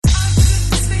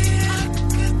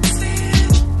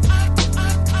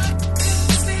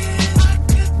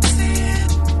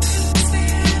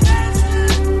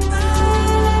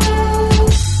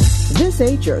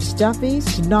isn't your stuffy,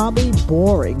 snobby,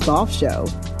 boring golf show.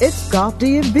 It's Golf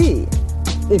DMV.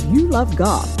 If you love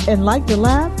golf and like to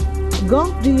laugh,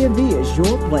 Golf DMV is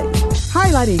your place.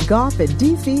 Highlighting golf in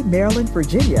D.C., Maryland,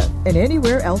 Virginia, and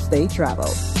anywhere else they travel.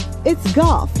 It's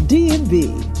Golf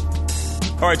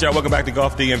DMV. All right, y'all, welcome back to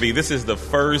Golf DMV. This is the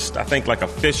first, I think,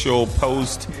 official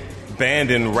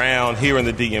post-Bandon round here in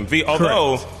the DMV.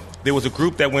 Although there was a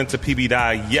group that went to PB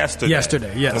Dye yesterday. Yes.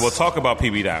 And we'll talk about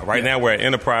PB Dye. Right now we're at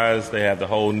Enterprise. They have the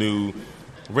whole new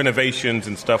renovations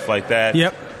and stuff like that.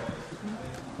 Yep.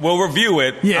 We'll review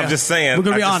it. Yeah. I'm just saying. We're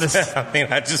going to be honest.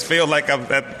 I just feel like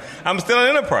I'm still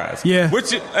at Enterprise. Yeah.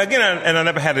 Which, again, I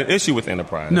never had an issue with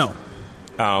Enterprise. No.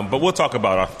 But we'll talk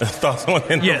about our thoughts on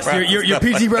Enterprise. Yes, your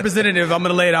PG representative, I'm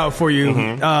going to lay it out for you.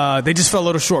 Mm-hmm. They just fell a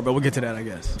little short, but we'll get to that, I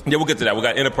guess. Yeah, we'll get to that. We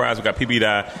got Enterprise, we got PB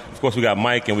Dye. Of course, we got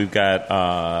Mike, and we've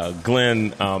got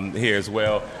Glenn here as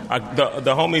well.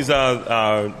 The homies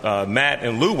Matt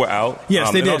and Lou were out.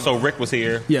 Yes, they did. And also Rick was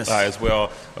here as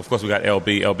well. Of course, we got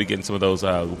LB. LB getting some of those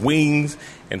wings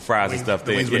and fries and stuff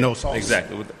there. Wings with no sauce.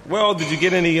 Exactly. Well, did you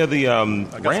get any of the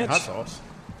ranch? I got some hot sauce.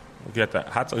 You got the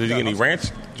hot sauce? Did you get any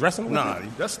ranch dressing? Nah,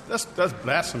 that's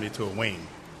blasphemy to a wing.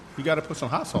 You got to put some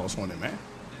hot sauce on it, man.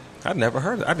 I never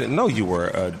heard it. I didn't know you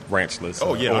were ranch-less.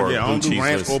 Oh, yeah. Or I don't do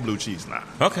ranch cheese-less. or blue cheese now.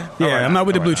 Okay. Yeah, right. I'm not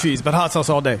with the blue cheese, but hot sauce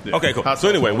all day. Yeah. Okay, cool. Hot So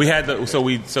sauce anyway, all we day. had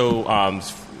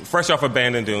fresh off of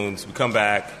Bandon Dunes, we come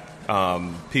back.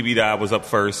 PB Dye was up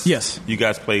first. Yes. You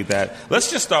guys played that. Let's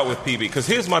just start with PB, because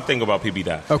here's my thing about PB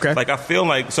Dye. Okay. Like, I feel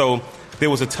like, so there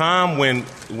was a time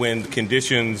when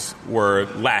conditions were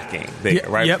lacking there,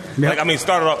 right? Yep. Like, I mean,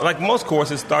 started off, like most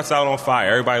courses, starts out on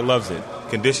fire. Everybody loves it.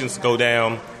 Conditions go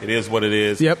down. It is what it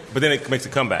is. Yep. But then it makes a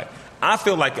comeback. I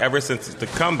feel like ever since the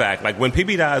comeback, like when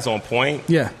PB Dye is on point,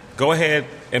 go ahead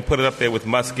and put it up there with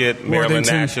Musket, Maryland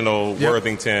National,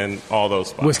 Worthington, all those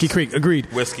spots. Whiskey Creek,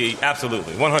 agreed. Whiskey,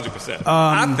 absolutely, 100%.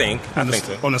 I think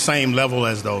so. On the same level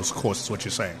as those courses, what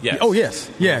you're saying. Yes. Oh,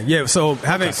 yes. Yeah. So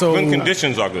when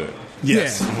conditions are good.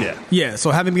 Yes. Yeah. So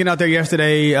having been out there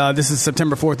yesterday, this is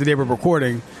September 4th, the day we're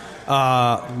recording.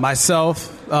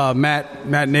 Myself, Matt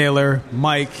Naylor,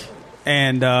 Mike,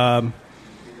 and a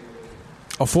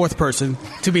fourth person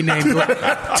to be named.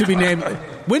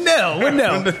 Wendell.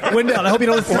 I hope you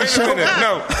don't listen to the show.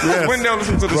 No, yes. Wendell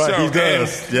listens to the show. He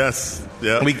does. Yes.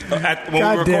 Yeah. When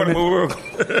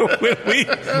we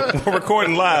were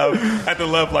recording live at the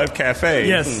Love Life Cafe.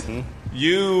 Yes. Mm-hmm.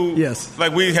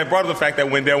 Like we had brought up the fact that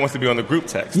Wendell wants to be on the group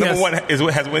text. Yes. Number one,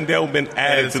 has Wendell been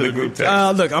added to the group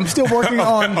text? Look, I'm still working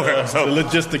on so the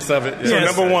logistics of it. So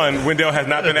number one, Wendell has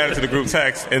not been added to the group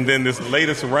text, and then this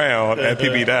latest round at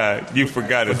PB Dye, you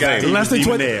forgot his name.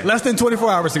 Less than 24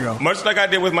 hours ago. Much like I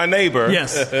did with my neighbor,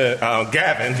 yes,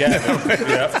 Gavin.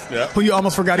 Yeah. Who you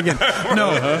almost forgot again.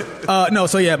 No.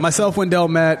 So yeah, myself, Wendell,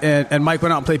 Matt, and Mike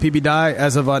went out and played PB Dye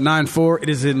as of 9-4. It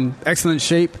is in excellent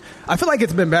shape. I feel like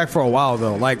it's been back for a while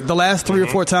though. Like the last 3 or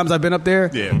 4 times I've been up there,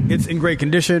 it's in great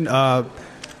condition. The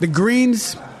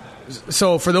greens.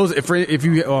 So for those, if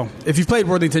you've played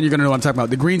Worthington, you're going to know what I'm talking about.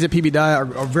 The greens at PB Dye are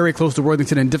very close to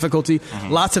Worthington in difficulty.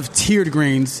 Mm-hmm. Lots of tiered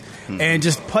greens and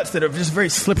just putts that are just very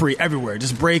slippery everywhere,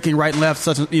 just breaking right and left,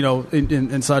 such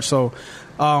and such. So,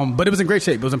 but it was in great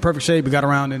shape. It was in perfect shape. We got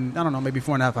around in maybe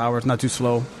 4.5 hours, not too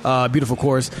slow. Beautiful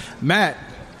course. Matt.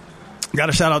 Got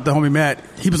to shout out the homie Matt.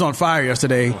 He was on fire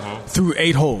yesterday through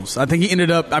 8 holes. I think he ended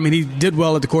up, he did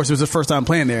well at the course. It was his first time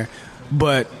playing there.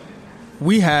 But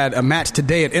we had a match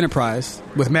today at Enterprise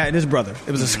with Matt and his brother.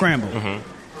 It was a scramble.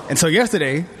 Mm-hmm. And so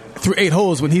yesterday, through 8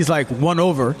 holes, when he's like 1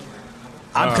 over,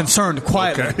 I'm concerned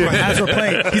quietly as we're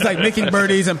playing. He's like making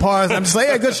birdies and pars. I'm just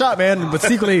like, good shot, man. But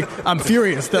secretly, I'm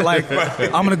furious that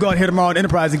I'm going to go out here tomorrow at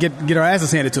Enterprise and get our asses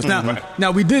handed to us.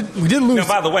 Now we did lose. Now,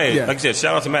 by the way, like I said,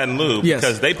 shout out to Matt and Lou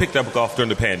because they picked up golf during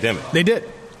the pandemic. They did.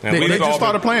 And they just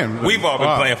started playing. We've all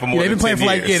been playing for more than 10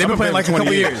 years. They've been playing like a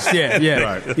couple years.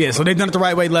 Yeah. So they've done it the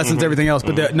right way, lessons, everything else.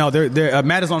 But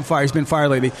Matt is on fire. He's been fire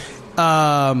lately.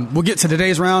 We'll get to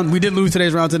today's round. We did lose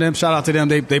today's round to them. Shout out to them.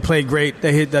 They played great.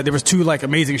 They hit. There was 2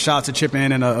 amazing shots to chip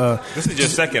in and This is your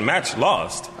second match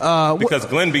lost because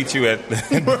Glenn beat you at.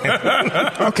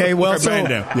 Okay, well, so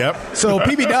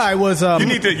PB Dye was. You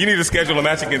need to schedule a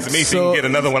match against me so you can get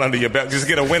another one under your belt. Just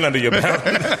get a win under your belt.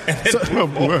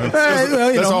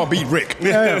 Let's all beat Rick.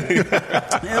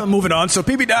 Moving on. So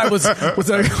PB Dye was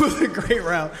a great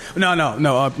round. No.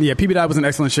 PB Dye was in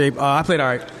excellent shape. I played all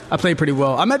right. I played pretty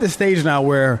well. I'm at this stage now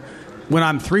where when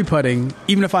I'm 3-putting,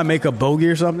 even if I make a bogey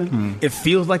or something, it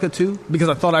feels like a 2 because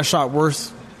I thought I shot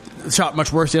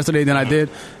much worse yesterday than I did.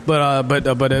 But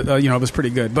it was pretty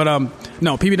good. But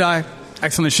no, PB Dye,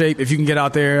 excellent shape. If you can get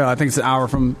out there, I think it's an hour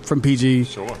from PG.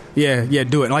 Sure. Yeah,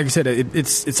 do it. And like you said,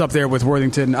 it's up there with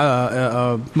Worthington,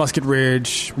 Musket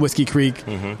Ridge, Whiskey Creek.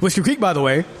 Whiskey Creek, by the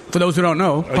way, for those who don't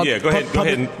know, Go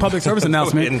ahead. Public service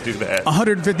announcement. Go ahead and do that.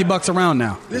 $150 a round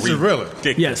now. This is really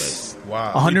Ridiculous. Yes.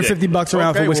 wow. $150 a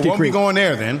round for Whiskey Well, Creek. we going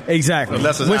there then. Exactly.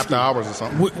 Unless it's Whiskey. after hours or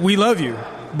something. We love you,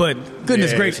 but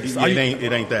goodness gracious, it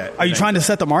ain't that. Are you trying to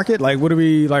set the market? Like, what are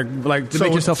we like to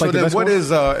make yourself like the then best? what one?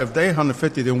 is if they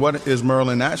 150? Then what is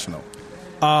Maryland National?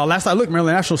 Last I looked,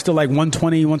 Maryland National is still like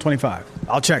 120, 125.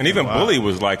 I'll check. And even Bully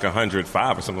was like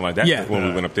 105 or something like that when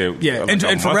we went up there. Yeah, like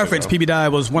and for reference, PB Dye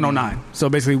was 109. So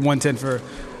basically 110 for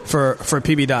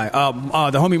PB Dye.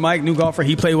 The homie Mike, new golfer,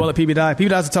 he played well at PB Dye. PB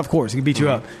Dye's a tough course. He can beat you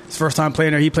up. His first time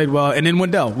playing there, he played well. And then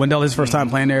Wendell, his first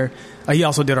time playing there, he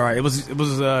also did all right. It was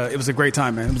a great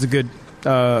time, man. It was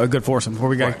a good foursome before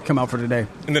we got to come out for today.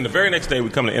 And then the very next day we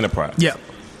come to Enterprise. Yeah.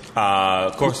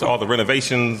 Of course, all the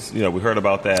renovations, we heard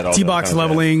about that. T-box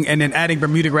leveling and then adding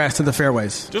Bermuda grass to the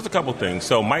fairways. Just a couple things.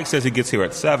 So Mike says he gets here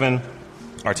at 7.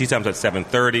 Our tee time's at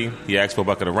 7:30. He asked for a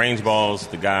bucket of range balls.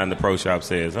 The guy in the pro shop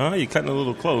says, you're cutting a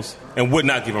little close, and would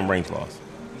not give him range balls.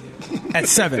 At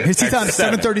 7. His tee time is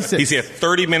 7:36. He's here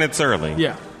 30 minutes early.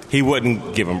 Yeah. He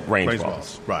wouldn't give him range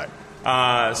balls. Right.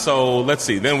 So let's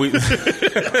see. Then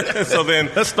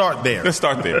let's start there.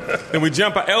 Then we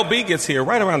jump out. LB gets here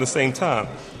right around the same time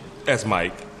as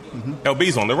Mike.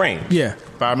 LB's on the range. Yeah.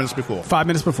 5 minutes before. 5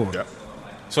 minutes before. Yeah.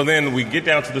 So then we get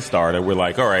down to the starter. We're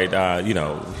like, all right,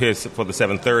 here's for the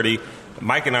 7:30.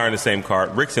 Mike and I are in the same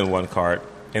cart. Rick's in one cart.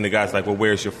 And the guy's like, well,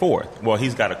 where's your fourth? Well,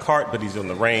 he's got a cart, but he's on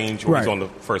the range. Or he's on the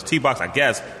first tee box, I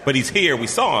guess. But he's here. We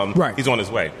saw him. Right. He's on his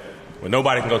way. Well,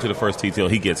 nobody can go to the first tee till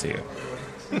he gets here.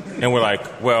 And we're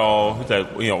like, well,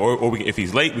 if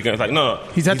he's late, we can. It's like, no,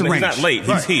 he's at the range. He's not late.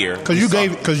 Right. He's here. Because you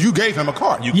gave him a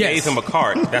cart. You gave him a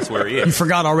cart. That's where he is. You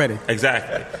forgot already.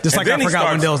 Exactly. Just like I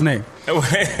forgot Wendell's name.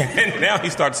 And now he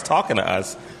starts talking to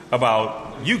us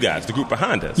about you guys, the group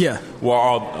behind us. Yeah. Well,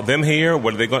 are them here?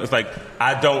 What are they going? It's like,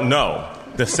 I don't know.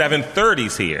 The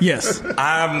 7:30's here. Yes.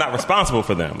 I'm not responsible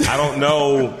for them. I don't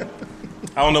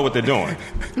know what they're doing.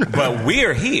 But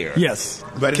we're here. Yes.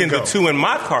 Can the two in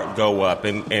my cart go up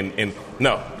and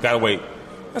no, gotta wait.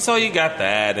 And so you got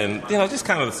that, and just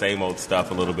kind of the same old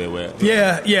stuff a little bit with.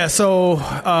 Yeah. So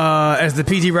as the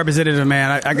PG representative,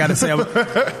 man, I got to say I'm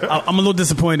a little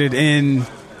disappointed in.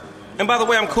 And by the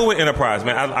way, I'm cool with Enterprise,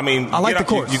 man. I like the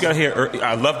course. You got here.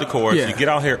 I love the course. Yeah. You get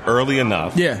out here early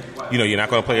enough. Yeah. You're not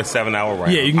going to play a 7-hour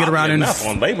round. Yeah, you can get around enough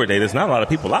on Labor Day. There's not a lot of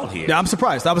people out here. Yeah, I'm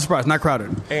surprised. I was surprised. Not crowded.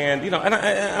 And and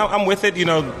I'm with it.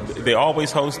 They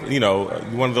always host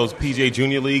one of those PGA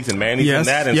Junior leagues and Manny's and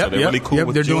that, and so they're really cool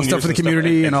with they're doing stuff for the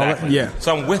community and all that. Yeah.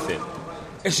 So I'm with it.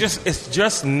 It's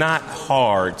just not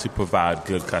hard to provide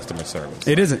good customer service.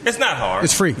 It isn't. It's not hard.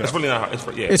 It's free. It's really not hard. It's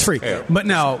free. Yeah. It's free. Yeah. But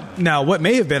now, what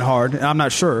may have been hard, and I'm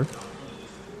not sure.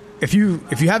 If you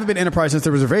haven't been Enterprise since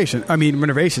the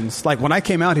renovations, like when I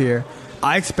came out here,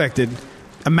 I expected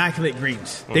immaculate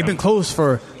greens. They've been closed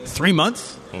for 3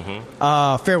 months.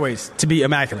 Fairways to be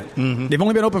immaculate. They've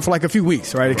only been open for like a few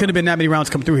weeks, right? It couldn't have been that many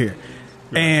rounds come through here.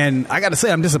 And I got to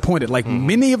say, I'm disappointed. Like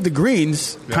many of the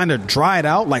greens kind of dried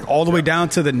out, like all the way down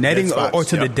to the netting or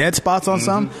to the dead spots on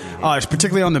some,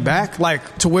 particularly on the back,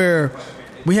 like to where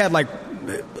we had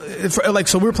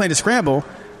so we were playing the scramble.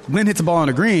 Glenn hits the ball on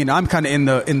the green. I'm kind of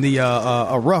in the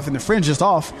rough and the fringe just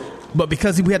off, but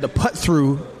because we had to putt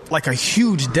through like a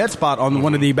huge dead spot on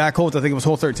one of the back holes, I think it was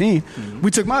hole 13.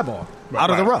 We took my ball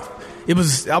out of the rough. I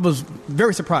was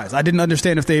very surprised. I didn't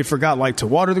understand if they forgot to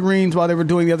water the greens while they were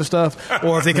doing the other stuff,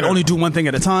 or if they could only do one thing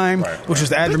at a time, which was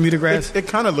to add Bermuda grass. It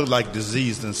kind of looked like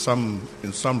diseased in some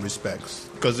respects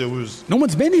because it was. No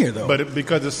one's been here though, but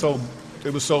because it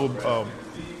was so.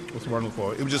 What's the word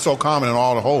for it? It was just so common in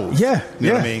all the holes. Yeah, you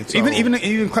know what I mean. So,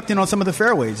 even crept in on some of the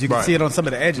fairways. You can see it on some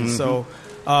of the edges. So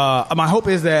my hope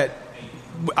is that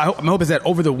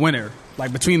over the winter,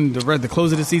 like between the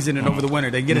close of the season and over the winter,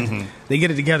 they get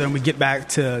it together and we get back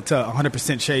to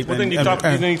 100% shape. Well, then you talk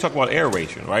about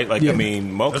aeration, right?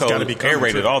 Moco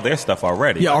aerated all their stuff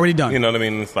already. Yeah, already done. You know what I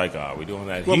mean? It's like, are we doing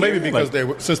that? Well, here? maybe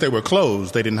because since they were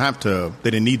closed, they didn't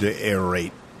need to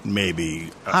aerate.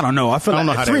 Maybe I don't know. I feel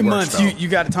like 3 months you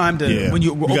got time to when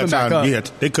you open back up. Yeah,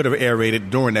 they could have aerated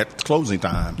during that closing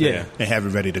time. Yeah, and have it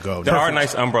ready to go. There are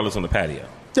nice umbrellas on the patio.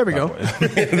 There we go.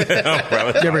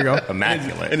 There we go.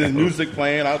 Immaculate. And there's music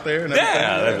playing out there. And they've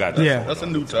got that. Yeah, that's a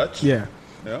new touch. Yeah.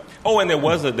 Oh, and there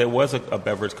was a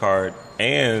beverage card,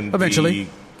 and eventually the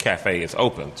cafe is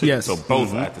open too. Yes. So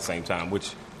both at the same time,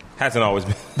 which hasn't always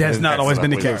been. That's not always been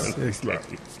the case.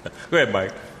 Go ahead,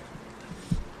 Mike.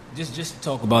 Just to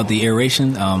talk about the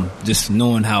aeration, just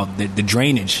knowing how the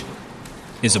drainage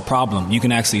is a problem. You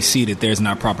can actually see that there's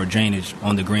not proper drainage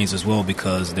on the greens as well,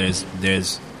 because there's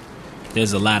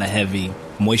a lot of heavy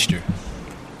moisture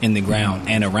in the ground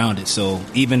and around it. So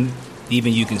even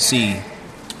you can see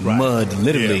mud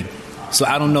literally. Yeah. So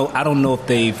I don't know if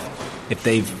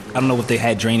they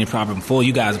had drainage proper before.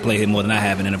 You guys played here more than I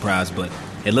have in Enterprise, but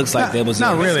it looks like there was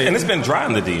not really. And it's been dry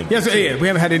in the DMV. Yes, yeah, we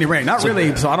haven't had any rain. Not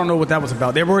really. So I don't know what that was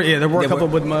about. There were a couple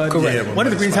with mud. Correct. Yeah, one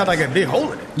of the greens had like a big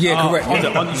hole in it. Yeah, correct.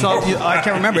 I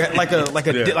can't remember.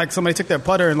 Like somebody took their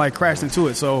putter and like crashed into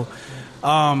it. So,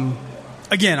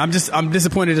 again, I'm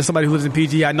disappointed as somebody who lives in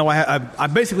PG. I know I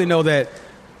basically know that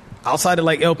outside of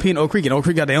like LP and Oak Creek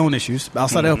got their own issues. But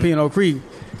outside of LP and Oak Creek,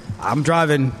 I'm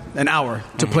driving an hour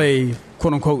to play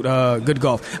quote unquote good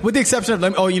golf, with the exception of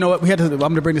I'm going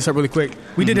to bring this up really quick.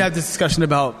 We did have this discussion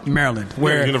about Maryland,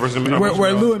 where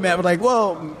Lou and Matt were like,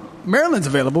 well, Maryland's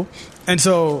available, and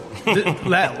so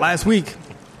last week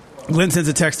Glenn sends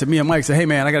a text to me and Mike, said, hey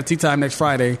man, I got a tee time next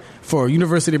Friday for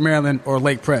University of Maryland or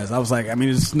Lake Pres. I was like, I mean,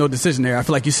 there's no decision there. I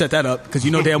feel like you set that up because you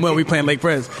know damn well we playing Lake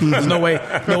Pres. There's no way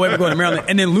we're going to Maryland.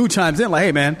 And then Lou chimes in like,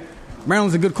 hey man,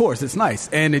 Maryland's a good course. It's nice,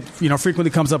 and it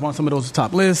frequently comes up on some of those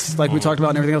top lists, like we talked about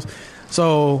and everything else.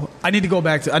 So I need to go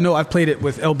back to. I know I've played it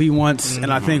with LB once,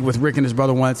 and I think with Rick and his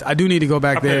brother once. I do need to go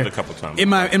back there. Played it a couple times. In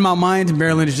my mind,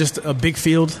 Maryland is just a big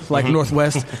field like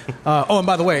Northwest. And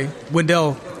by the way,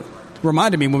 Wendell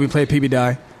reminded me when we played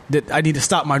PBDI that I need to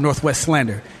stop my Northwest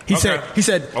slander. He said the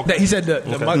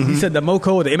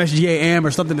MoCo or the MSGA AM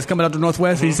or something that's coming out the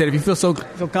Northwest. He said, if you feel so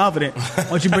confident, why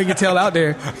don't you bring your tail out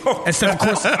there and set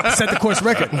the course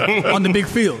record on the big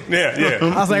field? Yeah.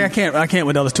 I was like, I can't.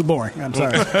 Wendell, it's too boring. I'm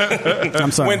sorry.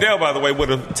 Wendell, by the way, would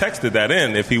have texted that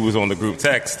in if he was on the group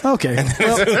text. Okay. And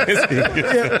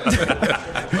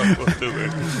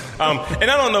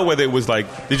I don't know whether it was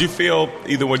like, did you feel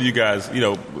either one of you guys,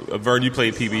 Vern, you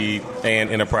played PB and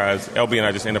Enterprise, LB and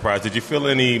I just Enterprise. Did you feel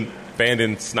any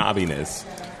Bandon snobbiness?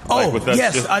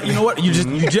 Yes. You know what? You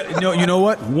know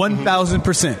what?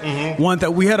 1,000%. One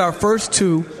that we had our first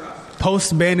two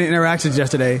post-Bandon interactions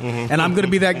yesterday, and I'm going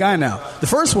to be that guy now. The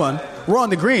first one, we're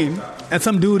on the green, and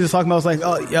some dude is talking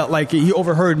about, he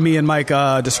overheard me and Mike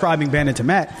describing Bandon to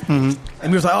Matt, and he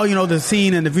was like, the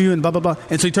scene and the view and blah, blah, blah.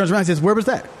 And so he turns around and says, where was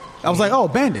that? I was like,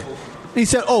 Bandon. And he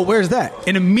said, where's that?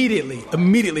 And immediately,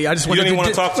 I just wanted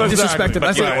to talk to him. disrespect him.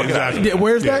 I said,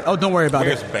 where's that? Oh, don't worry about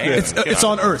it. It's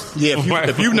on Earth. Yeah,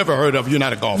 if you've never heard of, you're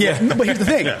not a golfer. Yeah, but here's the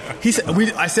thing. He said,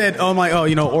 I said,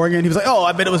 Oregon. He was like,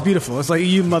 I bet it was beautiful. It's like,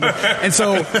 you mother. And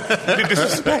so,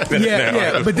 disrespect.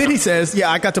 Yeah. But then he says,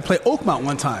 I got to play Oakmont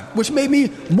one time, which made me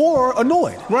more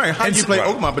annoyed. Right. How do you play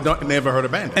Oakmont but never heard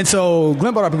of Bandon? And so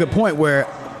Glenn brought up a good point where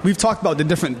we've talked about the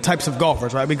different types of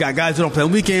golfers, right? We got guys who don't play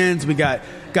on weekends. We got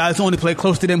guys who only play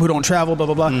close to them, who don't travel, blah,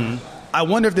 blah, blah. I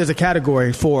wonder if there's a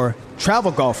category for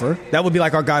travel golfer. That would be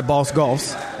like our guy, Boss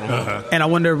Golfs. And I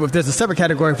wonder if there's a separate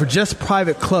category for just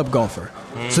private club golfer.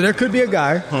 So there could be a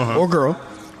guy or girl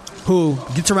who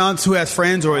gets around, who has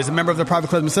friends or is a member of the private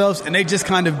club themselves, and they just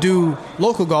kind of do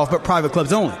local golf, but private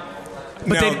clubs only.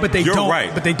 But they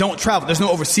don't travel. There's no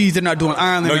overseas. They're not doing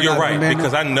Ireland. No, you're right,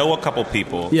 because I know a couple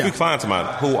people, few clients of mine,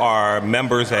 who are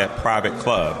members at private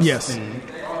clubs. Yes.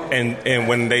 And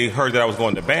when they heard that I was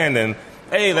going to Bandon,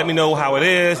 hey, let me know how it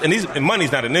is. And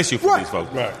money's not an issue for these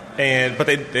folks. Right. But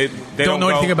they don't know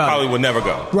anything about probably it. would never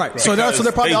go. Right. So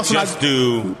they're probably also just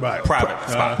do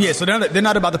private spots. Yeah. So they're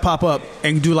not about to pop up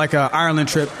and do like an Ireland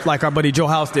trip like our buddy Joe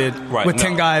House did with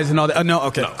 10 guys and all that. No.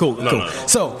 Okay. Cool.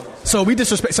 So we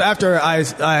disrespect. So after I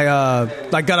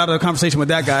got out of the conversation with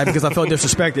that guy because I felt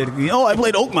disrespected. I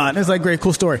played Oakmont. It's like great,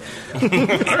 cool story.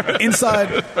 inside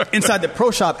the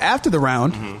pro shop after the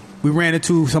round, we ran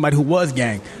into somebody who was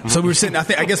gang. So we were sitting.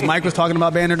 I guess Mike was talking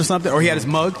about Bandon or something, or he had his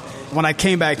mug. When I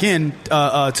came back in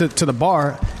to the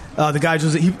bar, the guy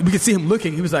we could see him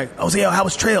looking. He was like, how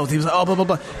was Trails? He was like, blah, blah,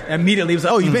 blah. And immediately he was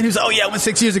like, you've been? He was like, I went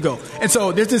 6 years ago. And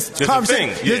so there's this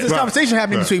conversation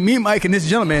happening between me, Mike, and this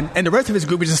gentleman, and the rest of his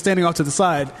group is just standing off to the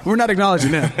side. We're not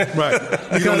acknowledging them. Right.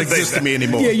 You don't exist to me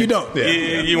anymore. Yeah, you don't. Yeah.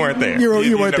 You weren't there.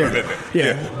 You weren't there.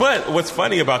 Yeah. But what's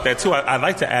funny about that, too, I'd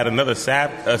like to add another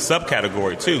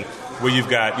subcategory, too, where you've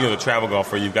got, the travel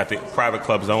golfer, you've got the private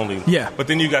clubs only. Yeah. But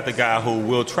then you got the guy who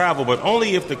will travel, but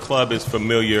only if the club is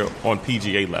familiar on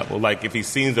PGA level. Like if he's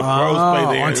seen the pros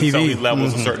play there, on TV. so he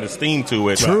levels a certain esteem to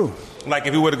it. True. like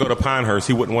if he were to go to Pinehurst,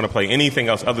 he wouldn't want to play anything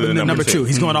else other than number 2.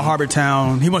 He's going to Harbor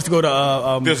Town. He wants to go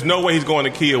to. There's no way he's going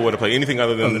to Kiawah to play anything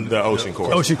other than the Ocean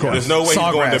Course. Ocean Course. There's no way Sawgrass.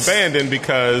 he's going to Bandon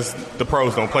because the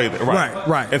pros don't play there.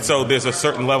 Right. And so there's a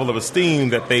certain level of esteem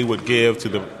that they would give to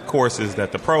the courses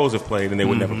that the pros have played, and they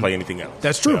would never play anything else.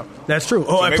 That's true. Yeah. That's true.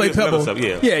 Oh, So I maybe played it's another Pebble.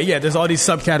 sub- yeah. There's all these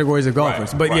subcategories of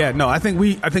golfers, but yeah, no, I think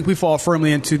we fall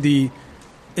firmly into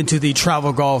the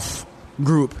travel golf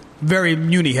group. Very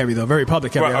muni heavy though, very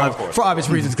public heavy, Right, of course. for obvious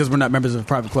reasons because we're not members of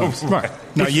private clubs. Right.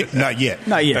 Not yet. Not yet.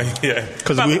 Yeah.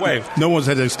 Because By the way, no one's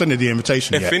had extended the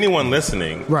invitation if yet. anyone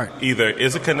listening Right. either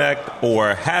is a connect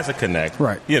or has a connect,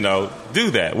 Right.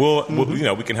 do that. We'll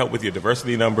we can help with your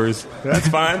diversity numbers. That's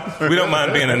fine. We don't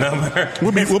mind being a number.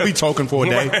 We'll be token for a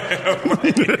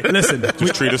day. Listen,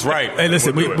 Just treat us right. hey,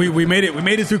 listen, We'll do it. we made it. We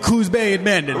made it through Coos Bay and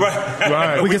Bandon.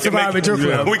 Right. We can survive at your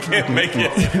club. We can't make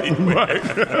it. Right.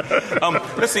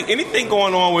 Let's see. Anything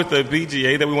going on with the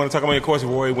PGA that we want to talk about? Of course,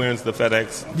 Rory wins the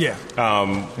FedEx. Yeah.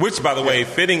 Which, by the way,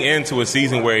 fitting into a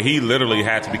season where he literally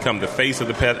had to become the face of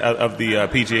the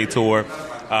PGA Tour.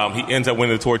 He ends up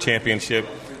winning the Tour Championship.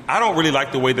 I don't really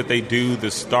like the way that they do the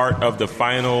start of the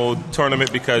final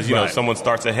tournament because someone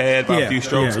starts ahead by a few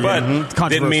strokes, but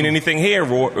didn't mean anything here.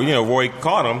 Roy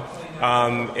caught him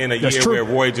in a That's year true. where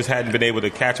Roy just hadn't been able to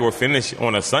catch or finish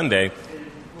on a Sunday,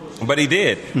 but he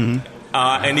did.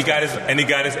 And he got his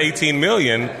 $18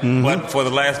 million. But for the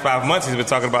last 5 months, he's been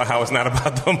talking about how it's not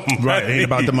about the money. Right, it ain't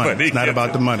about the money. It's not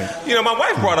about the money. My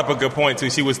wife brought up a good point too.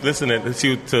 She was listening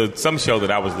to some show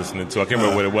that I was listening to. I can't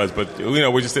remember what it was, but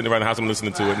we're just sitting around the house and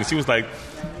listening to it, and she was like,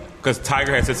 because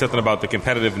Tiger had said something about the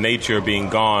competitive nature being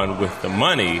gone with the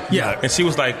money. Yeah. And she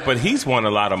was like, but he's won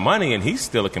a lot of money and he's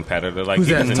still a competitor. Like, Who's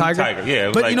he that, was Tiger? Yeah. It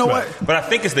was But like, you know what? But I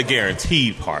think it's the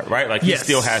guaranteed part, right? Like, Yes. he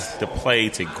still has to play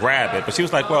to grab it. But she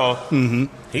was like, well,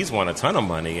 he's won a ton of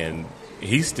money and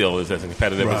he still is as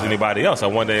competitive as anybody else. I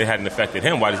wonder it hadn't affected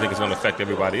him. Why do you think it's going to affect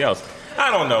everybody else?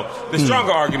 I don't know. The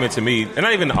stronger argument to me, and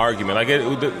not even an argument, like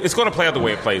it's going to play out the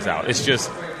way it plays out. It's just,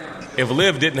 if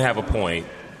Liv didn't have a point,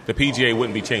 the PGA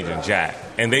wouldn't be changing jack.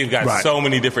 And they've got so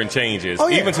many different changes,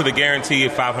 even to the guarantee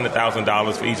of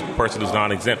 $500,000 for each person who's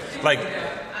non-exempt. Like,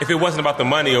 if it wasn't about the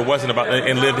money or wasn't about,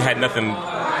 and Liv had nothing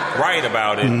right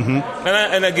about it.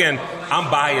 And again, I'm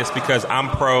biased because I'm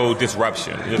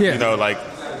pro-disruption.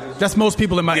 That's most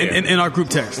people in our group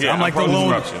text. Yeah, I'm like the lone.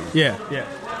 pro-disruption. Yeah.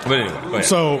 But anyway, go ahead.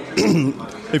 So,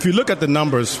 if you look at the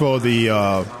numbers for the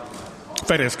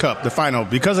FedEx Cup, the final,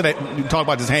 because of that, you talk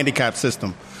about this handicap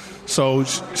system. So,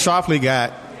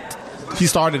 Schauffele he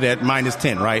started at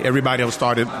 -10, right? Everybody else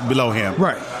started below him.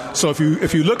 Right. So, if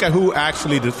you look at who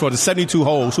actually, for the 72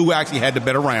 holes, who actually had the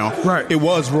better round, it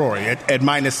was Rory at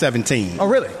 -17. Oh,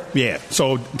 really? Yeah.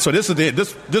 So this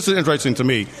is interesting to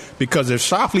me because if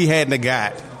Schauffele hadn't have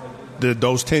got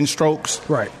those 10 strokes,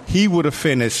 he would have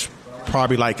finished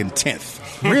probably like in 10th.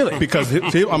 Really? Because I'm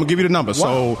gonna give you the number.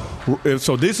 Wow.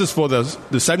 So this is for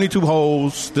the 72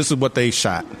 holes. This is what they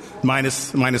shot minus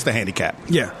the handicap.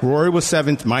 Yeah. Rory was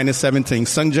seventh, -17.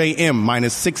 Sungjae M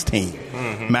 -16.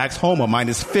 Max Homa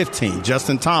 -15.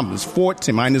 Justin Thomas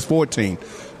 -14.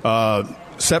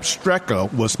 Sepp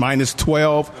Strecker was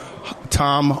 -12.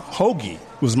 Tom Hoagie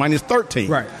was -13.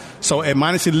 Right. So at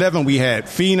 -11 we had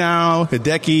Finau,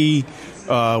 Hideki,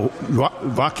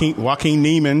 Joaquin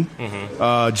Neiman,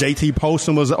 JT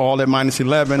Poston was all at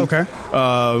 -11. Okay.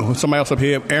 Somebody else up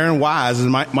here, Aaron Wise is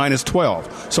 -12.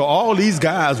 So all these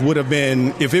guys would have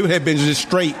been, if it had been just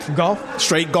straight golf,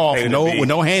 with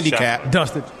no handicap,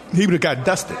 dusted. He would have got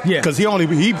dusted. Yeah. Because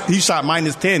he shot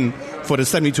 -10 for the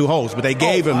 72 holes, but they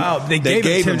gave him They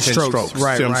gave him 10 strokes.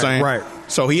 Right. See what I'm saying? Right.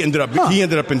 So he ended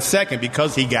up in second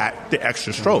because he got the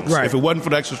extra strokes. Right. If it wasn't for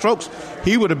the extra strokes,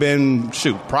 he would have been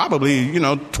probably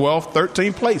 12th,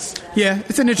 13th place. Yeah,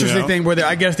 it's an interesting thing where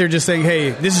I guess they're just saying,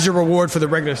 hey, this is your reward for the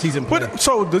regular season play. But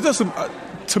so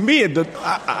to me,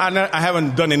 I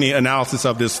haven't done any analysis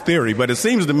of this theory, but it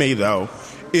seems to me though,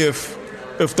 if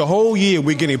the whole year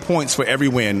we're getting points for every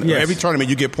win, every tournament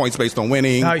you get points based on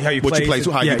winning, how you what play, you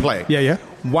play, how you play. Yeah.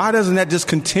 Why doesn't that just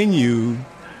continue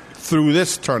through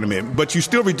this tournament? But you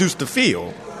still reduce the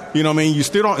field. You know what I mean? You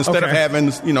still don't, instead of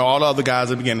having all the other guys at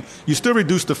the beginning, you still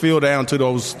reduce the field down to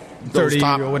those 30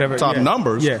 top, or whatever, top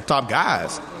numbers, top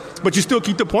guys. But you still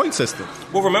keep the point system.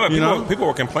 Well, remember, people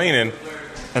were complaining.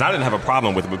 And I didn't have a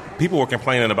problem with it, but people were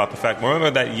complaining about the fact.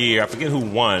 Remember that year? I forget who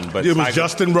won, but it was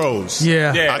Justin Rose.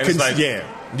 Yeah.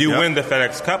 You Yep. win the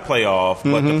FedEx Cup playoff,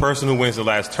 but the person who wins the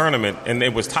last tournament, and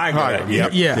it was Tiger that year.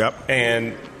 Yep.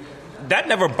 And that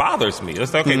never bothers me.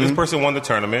 It's like, okay, this person won the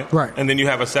tournament, right? And then you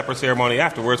have a separate ceremony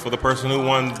afterwards for the person who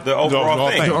won the overall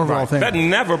thing. The overall thing. That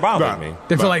never bothered me.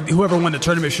 They feel like whoever won the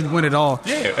tournament should win it all.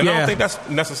 Yeah, and I don't think that's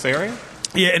necessary.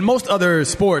 Yeah, in most other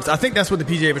sports, I think that's what the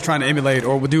PGA was trying to emulate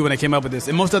or would do when they came up with this.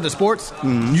 In most other sports,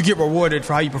 you get rewarded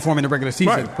for how you perform in the regular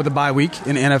season with a bye week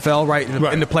in the NFL, right?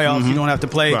 In the playoffs, you don't have to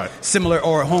play similar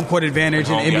or home court advantage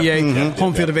in the NBA,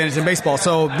 home field advantage in baseball.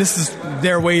 So this is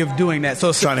their way of doing that.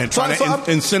 So trying to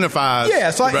incentivize,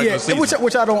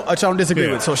 which I don't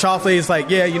disagree with. So Schauffele is like,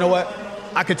 yeah, you know what?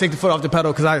 I could take the foot off the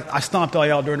pedal because I stomped all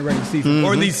y'all during the regular season,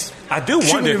 or at least I do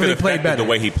wonder if it affected the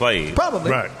way he played.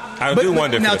 Probably, right? I do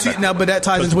wonder. But that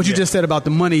ties into what you just said about the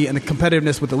money and the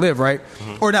competitiveness with the LIV, right?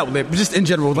 Or not with LIV, but just in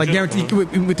general, like guaranteed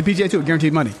with the PGA too,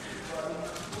 guaranteed money.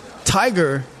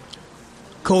 Tiger,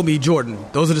 Kobe, Jordan,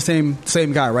 those are the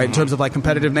same guy, right? In terms of like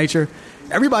competitive nature.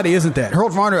 Everybody isn't that.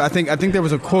 Harold Varner, I think there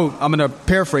was a quote, I'm going to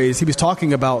paraphrase, he was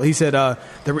talking about, he said,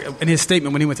 in his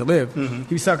statement when he went to LIV,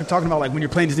 he was talking about like when you're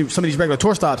playing some of these regular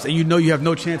tour stops and you know you have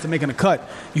no chance of making a cut,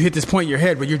 you hit this point in your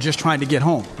head where you're just trying to get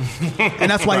home.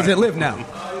 And that's why he's at LIV now.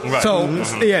 Right. So,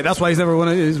 yeah, that's why he's never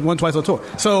won twice on tour.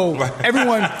 So,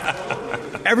 everyone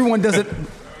doesn't...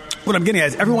 What I'm getting at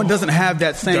is everyone doesn't have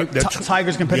that same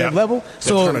Tiger's competitive level.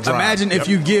 So imagine if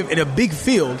you give in a big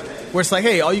field where it's like,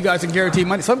 hey, all you guys are guaranteed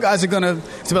money. Some guys are going to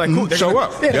be like, cool, show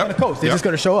up. Yeah, they're going to coast. They're just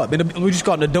going to show up. And we just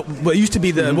call it what used to be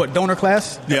the donor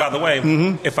class. Yeah. By the way,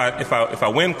 if I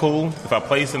win, cool. If I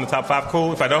place in the top 5,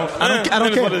 cool. If I don't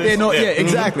care.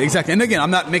 Exactly. And again,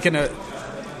 I'm not making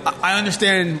I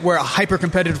understand where a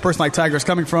hyper-competitive person like Tiger is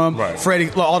coming from. Right. Freddie,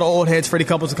 all the old heads, Freddie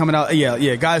Couples are coming out.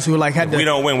 Yeah, guys who like had to... We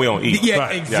don't win, we don't eat. Yeah,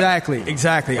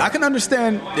 exactly. I can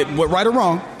understand what right or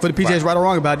wrong, for the PGA is right or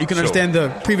wrong about it. You can understand the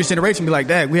previous generation be like,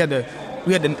 Dad, we had to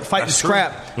fight and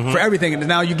scrap for everything, and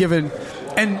now you're giving...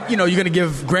 And, you're going to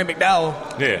give Graham McDowell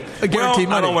a guaranteed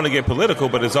money. I don't want to get political,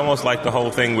 but it's almost like the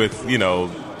whole thing with,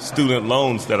 student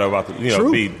loans that are about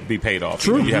to be paid off.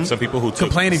 True. You have some people who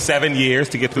took 7 years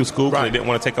to get through school because they didn't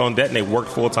want to take on debt and they worked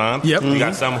full time. Yep. You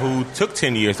got some who took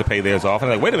 10 years to pay theirs off and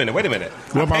they're like, wait a minute. What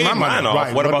about my money?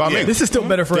 Off. What about me? This is still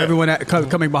better for everyone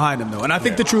coming behind them, though. And I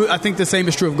think the same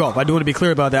is true of golf. I do want to be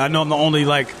clear about that. I know I'm the only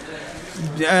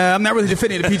I'm not really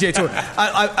defending the PGA Tour.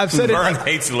 I've said Vern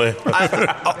hates LIV.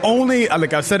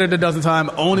 I've said it a dozen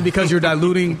times. Only because you're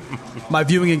diluting my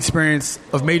viewing experience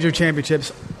of major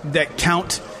championships that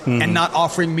count and not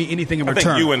offering me anything in return.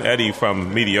 I think you and Eddie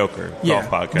from Mediocre Golf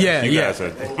Podcast. Guys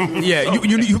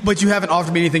are but you haven't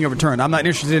offered me anything in return. I'm not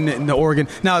interested in the Oregon.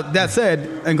 Now that said,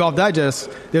 in Golf Digest,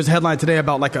 there's a headline today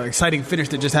about like an exciting finish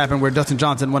that just happened where Dustin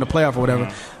Johnson won a playoff or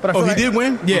whatever. But he did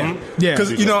win? Yeah, yeah.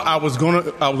 Because I was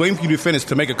waiting for you to finish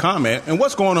to make a comment. And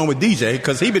what's going on with DJ?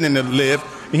 Because he been in the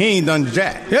LIV and he ain't done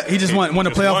jack. Yeah, he just won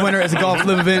a playoff winner as a golf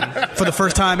LIV event for the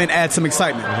first time and add some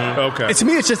excitement. Okay. And to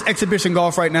me, it's just exhibition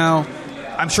golf right now.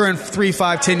 I'm sure in 3,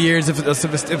 5, 10 years, if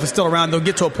it's still around, they'll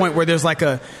get to a point where there's like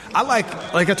I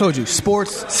told you,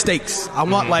 sports stakes. I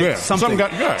want something.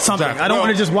 Something. I don't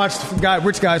want to just watch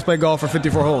rich guys play golf for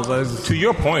 54 holes. To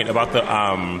your point about the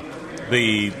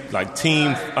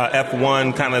team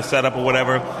F1 kind of setup or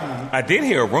whatever, I did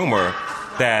hear a rumor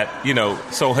that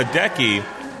so Hideki,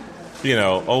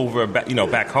 over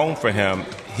back home for him,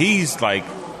 he's like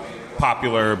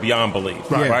popular beyond belief,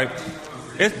 right?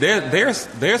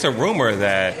 There's a rumor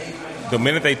that the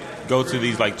minute they go to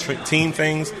these team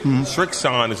things,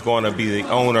 Srixon is going to be the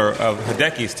owner of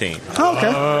Hideki's team. Oh, okay.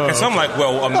 And so I'm like,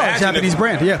 well, imagine Japanese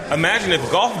brand, yeah. Imagine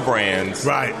if golf brands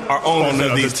are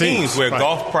owners of these teams where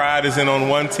Golf Pride is in on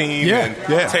one team and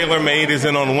TaylorMade is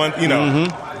in on one.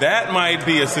 That might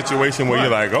be a situation where you're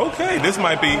like, okay, this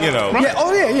might be,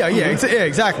 Yeah,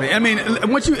 exactly. I mean,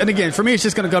 for me, it's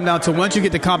just going to come down to once you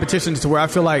get the competitions to where I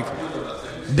feel like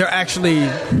they're actually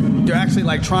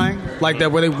like trying like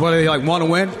that where they like want to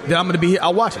win, then I'm going to be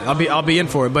I'll watch it. I'll be in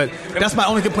for it. But that's my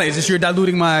only complaint is just you're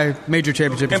diluting my major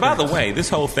championship experience. And by the way, this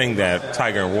whole thing that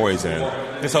Tiger and Roy's in,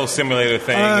 this whole simulator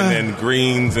thing and then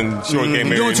greens and short game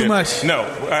you're doing too much. No,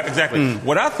 exactly.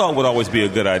 What I thought would always be a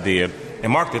good idea.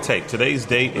 And mark the tape. Today's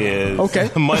date is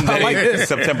Monday,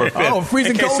 September 5th.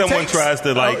 Freezing in case cold someone takes. tries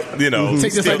to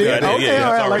take this idea.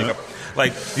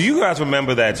 Do you guys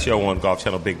remember that show on Golf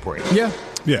Channel, Big Break?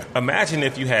 Yeah. Imagine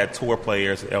if you had tour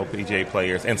players, LPGA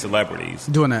players, and celebrities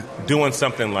doing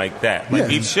something like that.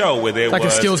 Each show where there was a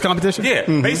skills competition. Yeah,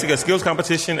 basically a skills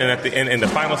competition, and at the end, and the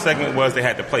final segment was they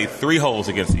had to play 3 holes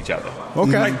against each other.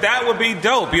 Okay, that would be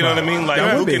dope. You know what I mean?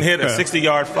 Who can hit a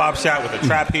 60-yard flop shot with a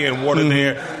trap here and water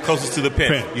there, closest to the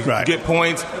pin. You get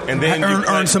points, and then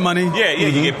earn some money. Yeah,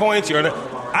 you get points. You earn it.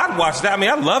 I'd watch that. I mean,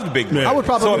 I loved big break. I would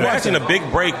probably so watch imagine that. a big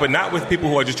break, but not with people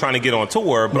who are just trying to get on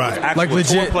tour, but with actual Like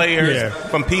legit tour players Yeah.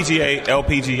 from PGA,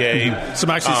 LPGA. Some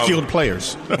actually skilled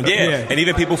players. Yeah, and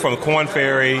even people from Korn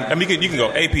Ferry. I mean, you can go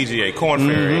APGA, Korn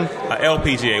Ferry,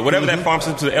 LPGA, whatever that farm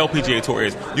system to the LPGA tour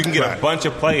is. You can get a bunch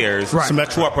of players. Right.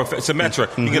 Symetra.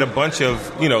 You can get a bunch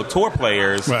of tour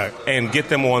players and get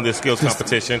them on this skills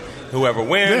competition. Whoever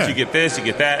wins, you get this, you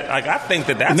get that. Like I think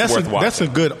that's worth watching. That's a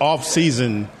good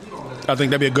off-season. I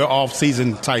think that'd be a good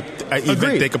off-season type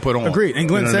event they could put on. Agreed. And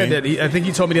Glenn said that. I think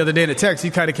he told me the other day in a text, he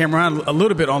kind of came around a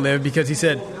little bit on there because he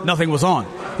said nothing was on.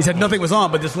 He said nothing was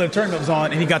on, but this live tournament was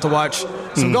on, and he got to watch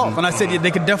some golf. And I said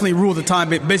they could definitely rule the time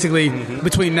basically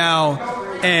between now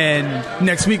and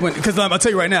next week. Because I'll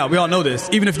tell you right now, we all know this.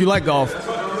 Even if you like golf,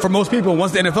 for most people,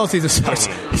 once the NFL season starts,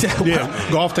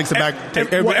 golf takes it back.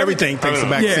 Everything takes it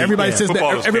back. Yeah, everybody sits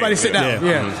down. Everybody sit down.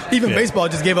 Yeah. Even baseball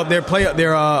just gave up their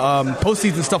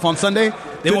postseason stuff on Sunday.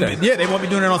 They won't be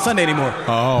doing it on Sunday anymore.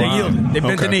 Oh, they yielded. They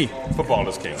bent the knee. Football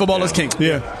is king. Football is king.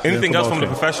 Yeah. Anything else from the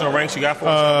professional ranks you got for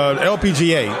us?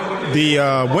 LPGA. The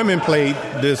women played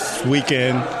this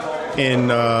weekend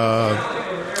in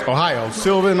Ohio,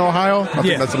 Sylvan, Ohio. I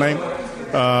think that's the name.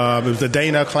 It was the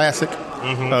Dana Classic.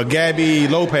 Gabby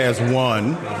Lopez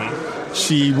won.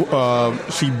 She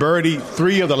birdied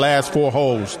 3 of the last 4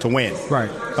 holes to win. Right.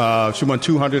 She won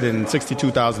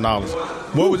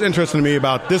 $262,000. What was interesting to me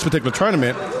about this particular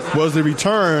tournament was the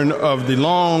return of the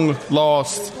long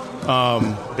lost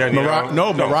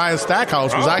Mariah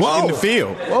Stackhouse was actually in the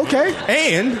field. Okay.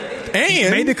 And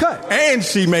made the cut. And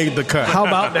she made the cut. How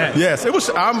about that? Yes, it was.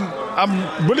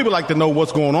 I'm really would like to know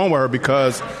what's going on with her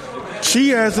because she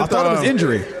hasn't. I thought it was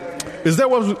injury. Is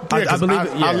that what was? Yeah, I believe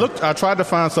it, yeah. I looked. I tried to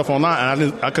find stuff online,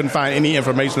 and I couldn't find any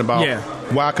information about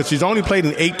why. Because she's only played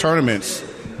in 8 tournaments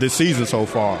this season so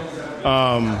far.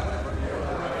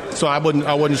 So I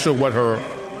wasn't sure what her,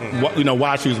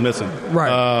 why she was missing.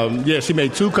 Right. She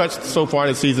made 2 cuts so far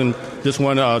this season. This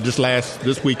one,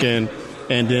 this weekend,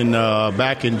 and then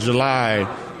back in July,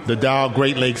 the Dow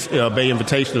Great Lakes Bay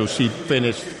Invitational, she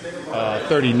finished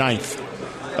 39th.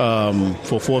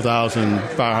 For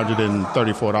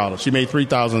 $4,534. She made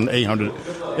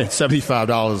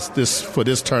 $3,875 for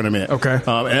this tournament. Okay,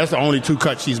 and that's the only 2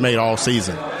 cuts she's made all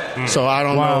season. So I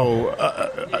don't know.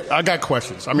 I got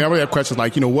questions. I really have questions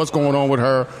like what's going on with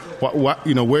her? What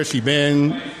where's she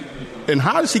been? And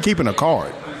how is she keeping a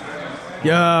card?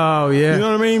 Yeah. You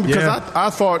know what I mean? Because I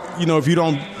thought if you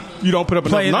don't put up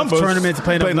enough numbers.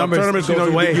 Playing enough numbers, you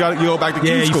go back to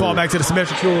Q school. You fall back to the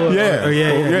symmetrical.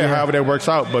 However that works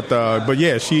out. But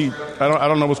she. I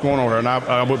don't know what's going on with her, and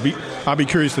I'd be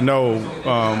curious to know.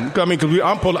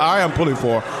 Because I am pulling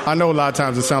for her. I know a lot of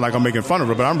times it sounds like I'm making fun of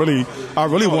her, but I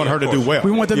really want her to do well. We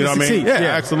want them to succeed. Yeah,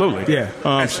 absolutely. Yeah.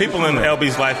 As people in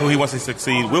LB's life who he wants to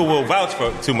succeed, will vouch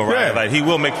to Mariah. Yeah. Like he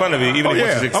will make fun of you even if he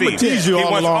wants to succeed. I'm gonna tease you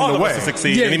all along the way. He wants all of us to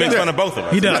succeed, and he makes fun of both of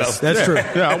us. He does. That's true.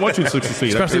 Yeah, I want you to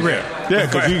succeed, especially Rick. Yeah,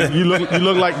 because you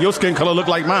look like your skin color look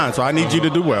like mine, so I need you to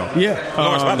do well. Yeah.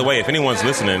 Lawrence, by the way, if anyone's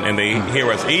listening and they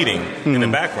hear us eating in the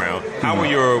background, how were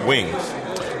your wings?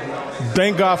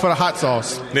 Thank God for the hot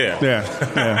sauce. Yeah.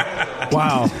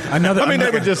 Wow.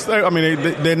 They were just.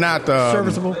 They're not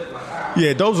serviceable.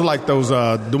 Yeah, those are like those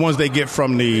the ones they get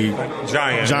from the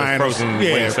giant frozen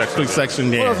wing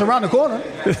section. Well, it's around the corner.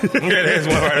 There's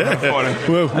one right around the corner.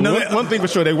 Well, one thing for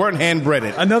sure, they weren't hand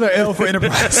breaded. Another L for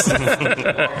Enterprise.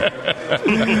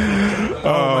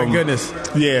 Oh my goodness.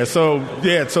 So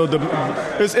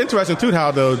it's interesting too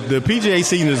how the PGA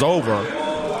season is over,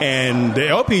 and the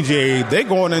LPGA they're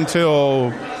going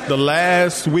until the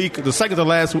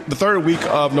third week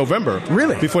of November.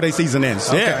 Really? Before their season ends.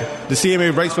 Okay. Yeah. The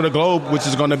CMA Race for the Globe, which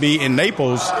is going to be in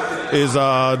Naples, is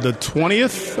the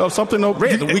 20th of something.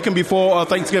 The weekend before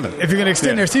Thanksgiving. If you're going to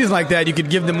extend their season like that, you could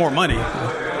give them more money.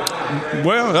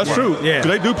 Well, that's true. Yeah.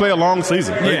 They do play a long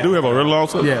season. They do have a really long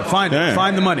season. Yeah, find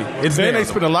the money. It's then there. they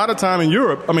spend a lot of time in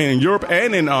Europe. And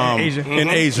in Asia. In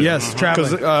Asia. Yes,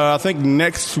 traveling. Because I think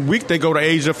next week they go to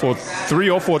Asia for 3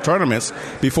 or 4 tournaments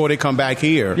before they come back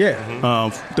here.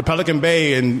 Yeah. The Pelican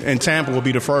Bay and Tampa will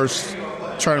be the first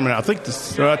tournament. I think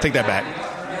I take that back.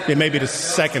 It may be the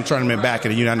second tournament back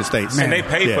in the United States. And they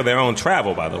pay for their own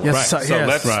travel, by the way. Yes, right. So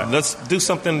let's do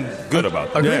something good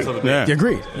about that.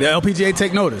 Agreed. The LPGA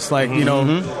take notice.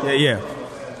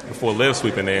 Before Live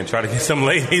sweep in there and try to get some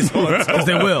ladies on. Because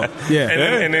they will. Yeah.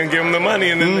 And then give them the money,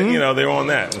 and then they're on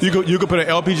that. You could put an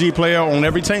LPGA player on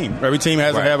every team. Every team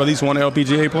has to have at least one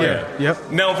LPGA player. Yeah.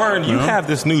 Yep. Now, Vern, you have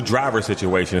this new driver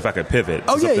situation. If I could pivot.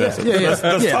 Oh yeah.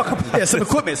 Let's talk about some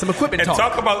equipment and talk.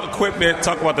 Talk about equipment.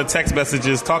 Talk about the text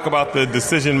messages. Talk about the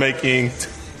decision making.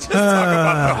 Just talk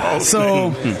about the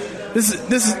whole thing. This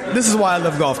is why I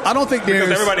love golf. I don't think there's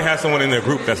because everybody has someone in their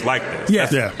group that's like this.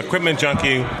 Yes. That's equipment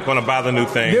junkie, going to buy the new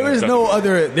thing. There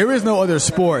is no other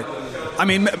sport. I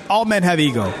mean, all men have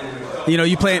ego.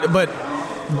 You play it, but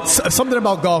something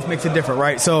about golf makes it different,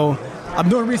 right? So I'm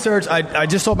doing research. I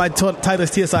just sold my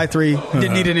Titleist TSI 3.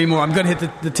 Didn't need it anymore. I'm going to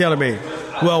hit the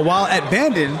TaylorMade. Well, while at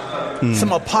Bandon, some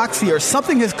epoxy or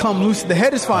something has come loose. The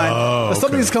head is fine, but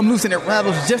something has come loose and it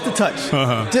rattles just a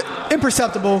touch.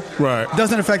 Imperceptible. Right.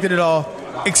 Doesn't affect it at all.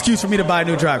 Excuse for me to buy a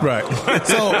new driver. Right.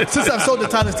 So since I've sold the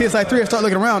Titleist TSI 3, I start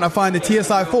looking around. I find the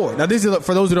TSI 4. Now, these are,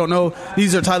 for those who don't know,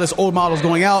 these are Titleist old models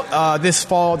going out. This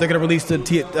fall, they're going to release the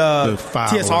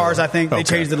TSRs, I think. They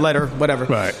changed the letter, whatever.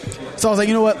 Right. So I was like,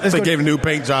 you know what? They gave a new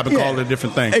paint job and called it a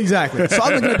different thing. Exactly. So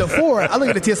I'm looking at the 4. I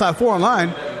look at the TSI 4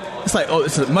 online. It's like,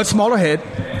 it's a much smaller head,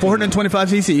 425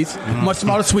 cc's, much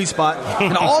smaller sweet spot.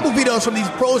 And all the videos from these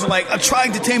pros are like, I'm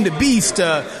trying to tame the beast,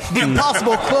 the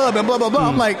impossible club, and blah, blah, blah.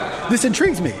 I'm like, this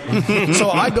intrigues me.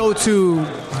 So I go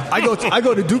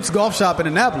to Duke's Golf Shop in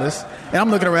Annapolis, and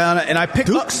I'm looking around, and I pick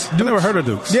Dukes? up. I've never heard of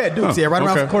Dukes. Yeah, Dukes. Yeah, right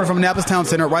around the corner from Annapolis Town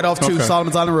Center, right off to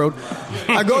Solomon's Island Road.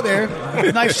 I go there,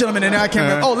 nice gentleman in there. I can't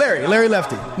remember. Oh, Larry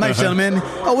Lefty, nice gentleman.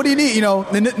 Oh, what do you need?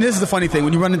 And this is the funny thing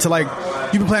when you run into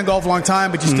you've been playing golf a long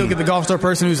time, but you still get the golf store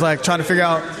person who's like trying to figure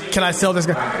out, can I sell this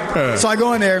guy? So I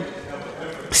go in there,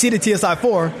 see the TSI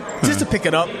 4 just to pick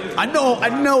it up. I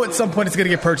know at some point it's going to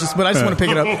get purchased, but I just want to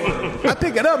pick it up. I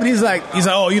pick it up, and he's like,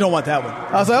 oh, you don't want that one.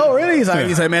 I was like, oh, really? He's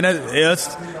like, man,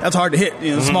 that's hard to hit.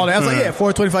 Small. I was like, yeah,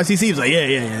 425 cc. He was like,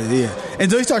 yeah.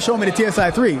 And so he started showing me the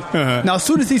TSI 3. Now, as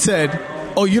soon as he said,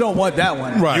 oh, you don't want that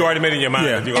one. Right. You already made it in your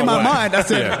mind. In my mind, I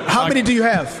said, how many do you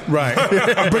have? Right.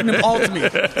 Bring them all to me,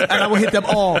 and I will hit them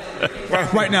all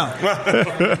right now.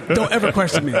 Don't ever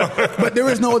question me. But there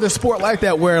is no other sport like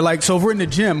that where, so if we're in the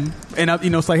gym, and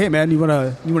it's like, hey, man, you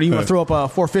wanna throw up a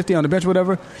 450 on the bench or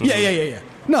whatever? Yeah.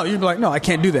 No, you'd be like, no, I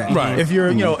can't do that. Right. If you're,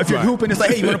 if you're hooping, it's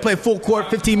like, hey, you want to play full court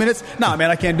 15 minutes? Nah, man,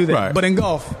 I can't do that. Right. But in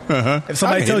golf, if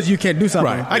somebody tells you can't do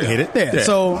something, I can hit it. Yeah.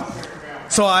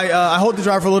 So I hold the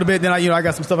drive for a little bit. Then I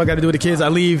got some stuff I got to do with the kids. I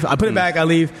leave. I put it back. I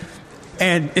leave.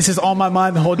 And it's just on my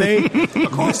mind the whole day.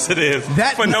 Of course it is.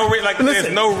 For no reason.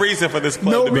 There's no reason for this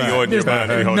club to be on your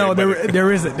mind. No,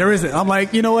 there isn't. I'm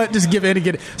like, you know what? Just give in and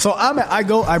get it. So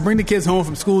I bring the kids home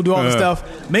from school, do all the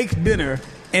stuff, make dinner.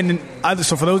 And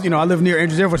so for those, I live near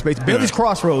Andrews Air Force Base, Bailey's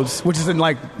Crossroads, which is in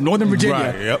Northern Virginia.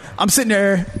 Right, yep. I'm sitting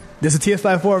there. There's a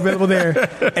TSI 4 available there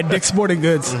at Dick's Sporting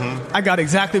Goods. I got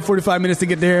exactly 45 minutes to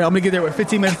get there. I'm going to get there with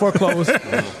 15 minutes before close.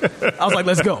 I was like,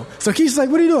 let's go. So Keisha's like,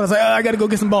 what are you doing? I was like, I got to go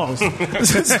get some balls. So you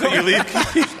leave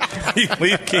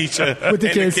Keisha with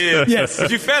the kids. Yes. But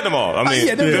you fed them all. I mean,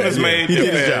 he did his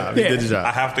job. He did his job.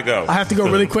 I have to go. I have to go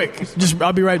really quick.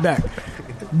 I'll be right back.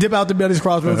 Dip out to Bailey's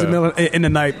Crossroads in the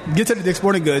night. Get to the Dick's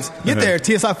Sporting Goods. Get there.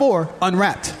 TSI 4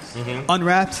 unwrapped.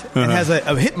 And has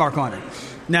a hit mark on it.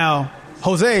 Now,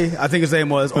 Jose, I think his name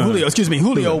was, Julio,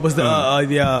 Julio was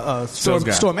the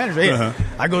store manager. Yeah.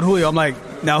 I go to Julio. I'm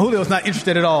like, now Julio's not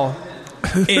interested at all.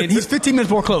 And he's 15 minutes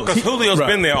before close. Because Julio's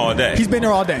been there all day. He's been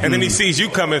there all day. And then he sees you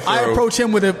coming through. I approach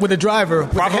him with a driver.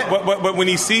 But when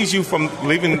he sees you from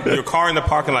leaving your car in the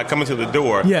parking lot, coming to the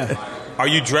door, are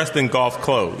you dressed in golf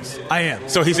clothes? I am.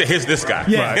 So he said, here's this guy.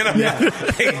 Yeah. In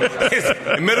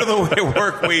the middle of the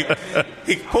work week,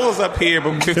 he pulls up here,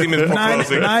 but 15 minutes before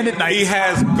closing. 9 at night. He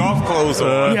has golf clothes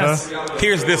on. Yes.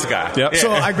 Here's this guy. Yep. Yeah.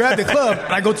 So I grab the club,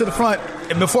 and I go to the front.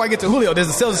 And before I get to Julio, there's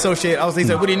a sales associate. He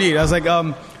said, what do you need? I was like,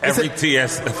 every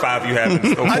TS5 you have.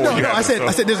 I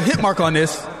said, there's a hit mark on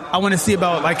this. I want to see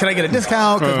about, can I get a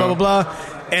discount? Blah, blah, blah.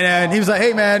 And he was like,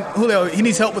 hey, man, Julio, he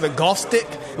needs help with a golf stick.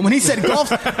 And when he said golf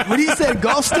stick,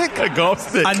 a golf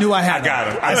stick, I knew I had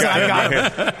him. I got him.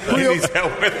 Julio, he needs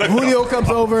help with the Julio comes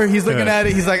over. He's looking at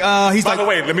it. He's like, By the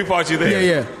way, let me pause you there.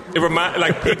 Yeah. It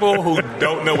reminds people who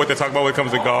don't know what they're talking about when it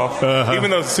comes to golf,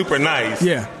 even though it's super nice.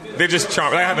 Yeah. They're just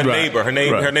charming. I have a neighbor.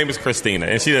 Her name is Christina,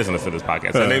 and she doesn't listen to this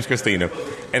podcast. Her name's Christina.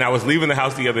 And I was leaving the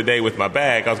house the other day with my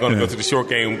bag. I was going to go to the short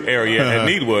game area at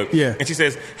Needwood. Yeah. And she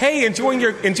says, "Hey, enjoy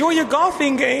your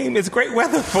golfing game. It's great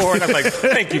weather for it." I was like,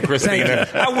 "Thank you, Christina.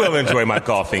 I will enjoy my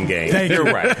golfing game. You're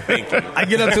right. Thank you." I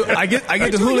get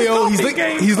to Julio. He's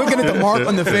looking at the mark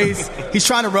on the face. He's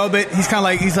trying to rub it. He's kind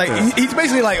of he's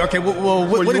basically like, okay, well,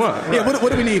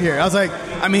 what do we need here? I was like,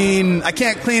 I mean, I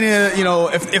can't clean it.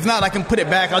 If not, I can put it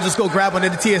back. I'll just go grab one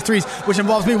of the TS3s, which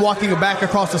involves me walking back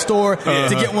across the store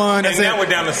to get one. And now we're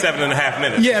down to 7.5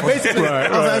 minutes. Yeah, basically. I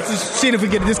was like, just seeing if we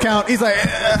get a discount. He's like,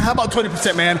 how about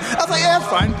 20%, man? I was like, yeah,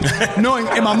 that's fine. Knowing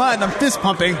in my mind, I'm fist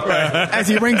pumping as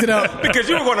he rings it up. Because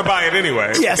you were going to buy it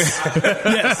anyway. Yes.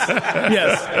 And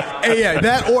yeah,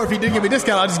 that, or if he didn't give me a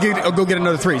discount, I'll go get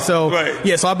another 3. So Right.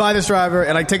 Yeah, so I buy this driver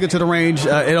and I take it to the range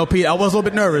at LP. I was a little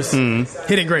bit nervous.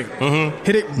 Hit it great.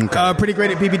 Hit it pretty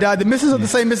great at PB die. The misses are the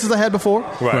same misses I had before.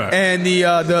 Right. And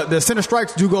the center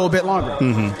strikes do go a bit longer.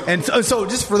 And so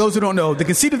just for those who don't know, the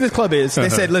conceit of this club is they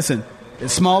said, listen,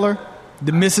 it's smaller,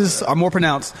 the misses are more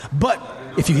pronounced, but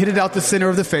if you hit it out the center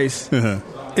of the face,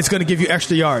 it's going to give you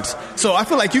extra yards. So I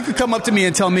feel like you could come up to me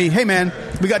and tell me, hey, man,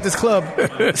 we got this club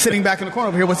sitting back in the corner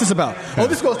over here. What's this about? Oh,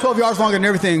 this goes 12 yards longer than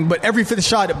everything, but every fifth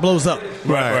shot, it blows up.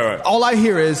 Right. All I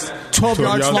hear is 12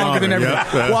 yards longer than everything.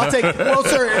 Yeah. Well,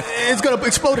 sir, it's going to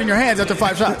explode in your hands after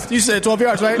 5 shots. You said 12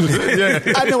 yards, right?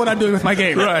 I know what I'm doing with my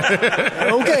game. Right.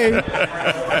 Okay.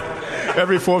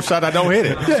 Every fourth shot, I don't hit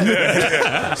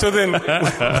it. So then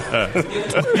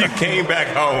you came back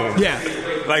home. Yeah.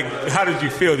 Like, how did you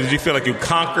feel? Did you feel like you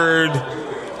conquered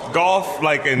golf,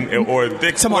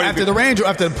 Someone after the range or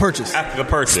after the purchase? After the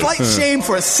purchase. Slight shame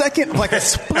for a second, like a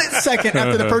split second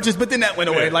after the purchase, but then that went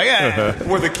away. Like,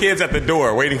 Were the kids at the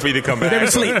door waiting for you to come back? They were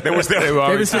asleep. They were still. They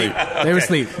were asleep. They were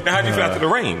asleep. Now, how did you feel after the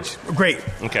range? Great.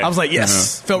 Okay. I was like,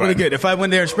 yes. Felt really good. If I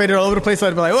went there and sprayed it all over the place, I'd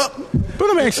be like, well. But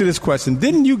let me ask you this question.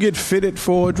 Didn't you get fitted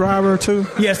for a driver, too?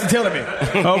 Yes, the tailor-made.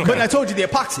 Okay. But I told you the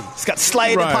epoxy. It's got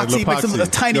slide epoxy, makes a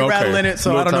tiny Okay. rattle in it,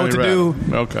 so Little I don't know what to tiny do.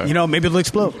 rattle. Okay. You know, maybe it'll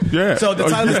explode. Yeah. So the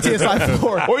Titleist TSI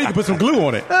 4. Or you can put some glue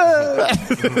on it.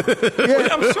 Well,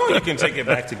 I'm sure you can take it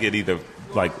back to get either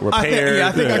repaired.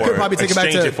 I think I could probably take it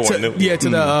back to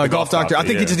the golf doctor. I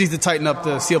think he yeah. just needs to tighten up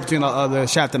the seal between the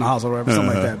shaft and the hosel or whatever,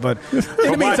 something like that. But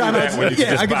in the meantime, I can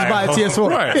just buy a TS4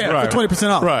 Right. for 20%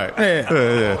 off. Right.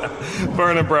 Yeah.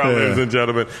 Vernon Brown, ladies and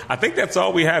gentlemen. I think that's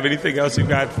all we have. Anything else you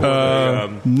got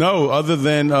for No, other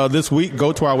than this week,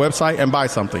 go to our website and buy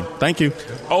something. Thank you.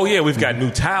 Oh, yeah, we've got new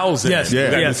towels in. Yes. We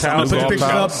got new I'm towels. gonna put the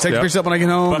pictures up. Take the pictures up when I get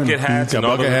home. Bucket hats and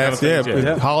all Bucket those hats. kind of things.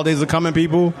 Yeah. Holidays are coming,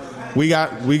 people. We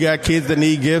got kids that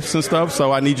need gifts and stuff,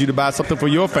 so I need you to buy something for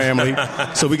your family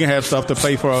so we can have stuff to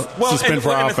pay for, to spend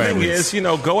for our the thing families. is,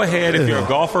 go ahead if you're a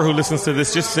golfer who listens to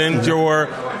this, just send your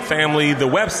family the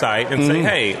website and say,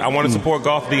 hey, I want to support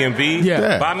Golf DMV.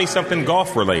 Yeah. Buy me something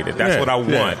golf related. That's what I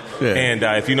want. Yeah. And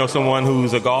if you know someone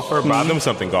who's a golfer, buy them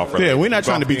something golf related. Yeah, we're not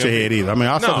trying to beat your head either. I mean,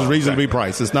 our stuff is reasonably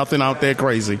priced. There's nothing out there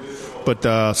crazy.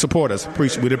 But support us.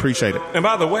 We'd appreciate it. And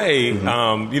by the way,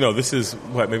 this is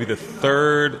maybe the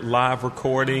third live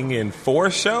recording in 4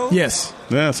 shows? Yes.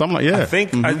 Yeah, something like I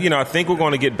think I think we're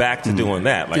going to get back to doing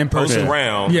that. Like in person. post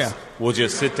rounds. Yeah. We'll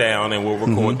just sit down and we'll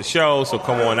record the show. So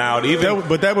come on out.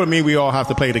 But that would mean we all have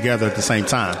to play together at the same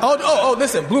time. Oh,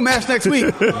 listen, Blue Match next week.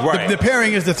 Right. The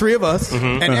pairing is the 3 of us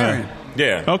and Aaron.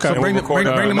 Yeah. Okay. So bring the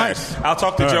mic. I'll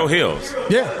talk to Joe Hills.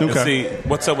 Yeah. And Okay. see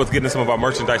what's up with getting some of our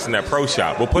merchandise in that pro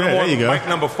shop. We'll put him there you on go. mic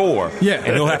number 4. Yeah.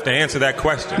 And he'll have to answer that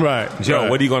question. Right. Joe, Right.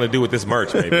 what are you going to do with this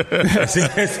merch, baby?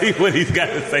 see what he's got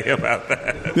to say about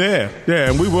that. Yeah.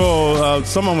 And we will.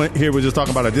 Someone here was just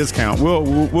talking about a discount.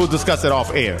 We'll discuss it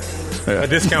off air. A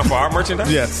discount for our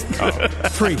merchandise? Yes.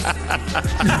 Free.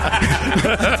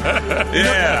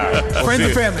 Yeah. Friends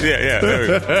and family. Yeah. There we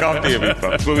go. Golf DMV,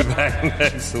 folks. We'll be back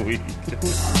next week.